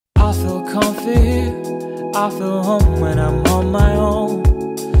I feel comfy, I feel home when I'm on my own,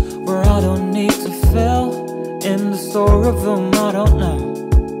 where I don't need to fill in the story room, I don't know.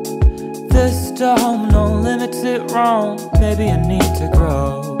 This dome, no limited roam, maybe I need to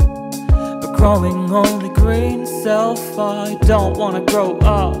grow, but growing only green self, I don't wanna grow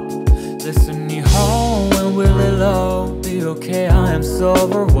up. Listen me home when we're low, be okay, I am so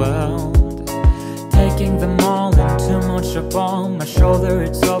overwhelmed. Taking them all in, too much up on my shoulder,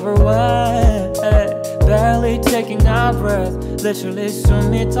 it's overwhelmed. Barely taking our breath, literally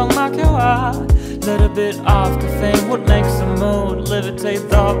숨이 턱 막혀와. Little bit off the fame, what makes a mood? Levitate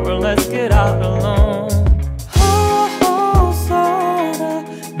thought, or let's get out alone.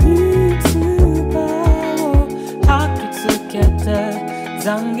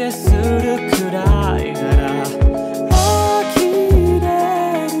 zange suru kurai nara akireru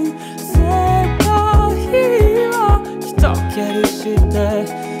sekai wa hitokeru shite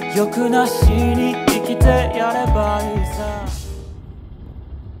yoku nashi ni ikite yarebaいいさ。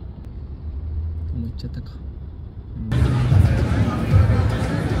もう行っちゃったか。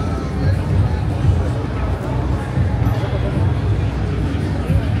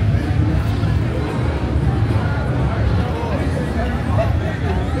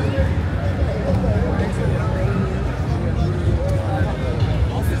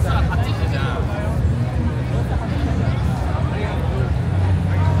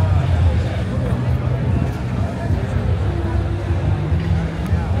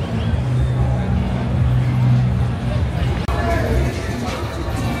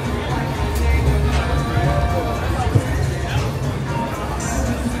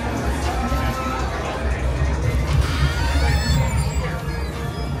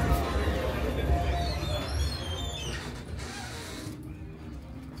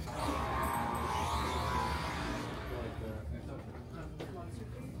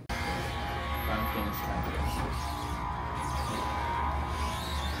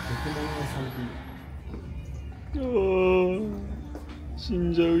死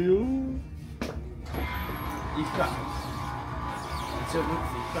んじゃうよ。行くか。一応ブー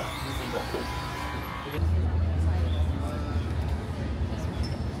ツ行くか。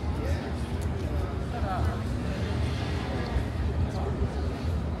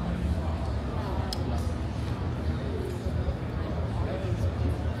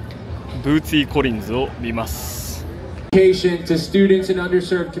ブーツィーコリンズを見ます。Education to students in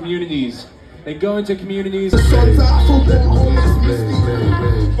underserved communities. They go into communities. Running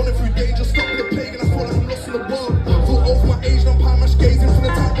through danger, stuck with the plague, and I feel like I'm lost in the world. Thought over my age, and I'm pie match gazing from the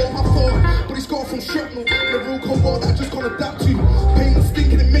time I thought. But he's got from shrapnel, in a real cold world that I just can't adapt to. Pain and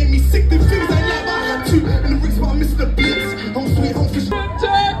stinking, it made me sick. The things I never had to. And the risks, but I'm missing the blitz. Home sweet, home fish.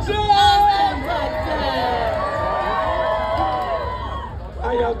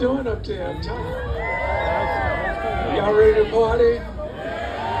 How y'all doing up there? I'm tired. Y'all ready to party?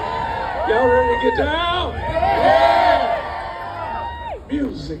 Y'all ready to get down? Yeah!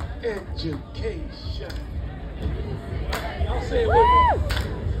 Music education. Y'all say it with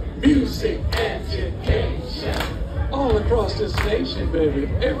me. Music education. All across this nation, baby.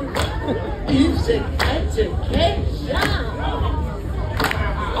 Everybody. Music education.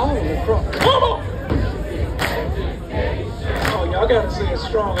 All across. Come on! Oh, y'all gotta say it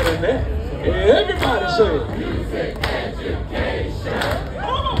stronger than that. Everybody say it. Music education.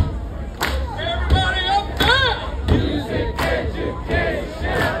 Come on! Everybody up there! Music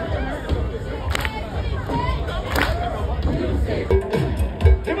education. Music.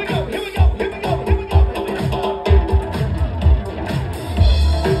 Here we go, here we go, here we go, here we go.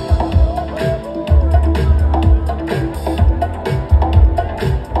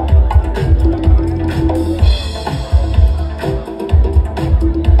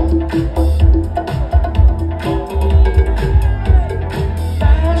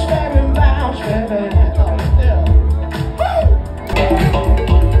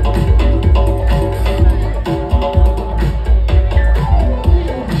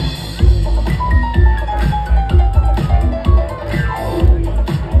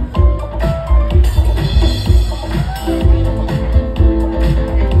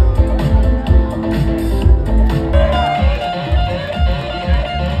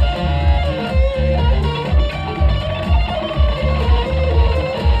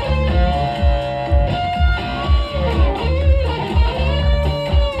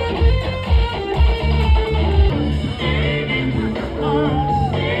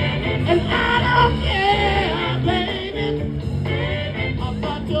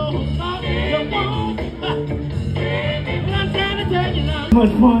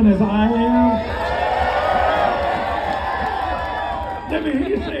 Much fun as I am. Let me hear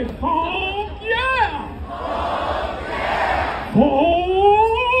you say say Pangea! Pangea!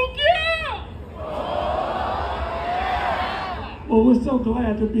 Well, we're so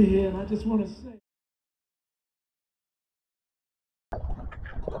glad to be here, and I just want to say.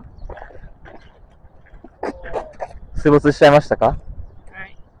 水没しちゃいましたか？は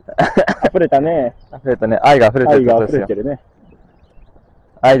い。溢れたね。溢れたね。愛が溢れてるってことですよ。愛が溢れてるね。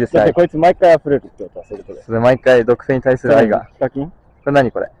愛ですよ。だってこいつ毎回溢れるってことはそういうことです。毎回毒性に対する愛が。ヒカキン？これ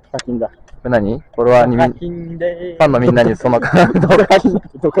何これ？ヒカキンだ。これ何？これはファンのみんなにそのドカキン。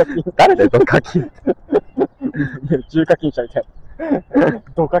ドカキン。誰だよ、ドカキン。重課金者みたいな。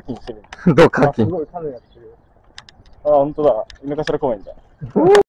ドカキンしてる。ドカキン。すごいカメラやってる。あ、ほんとだ。井の頭公園じゃん。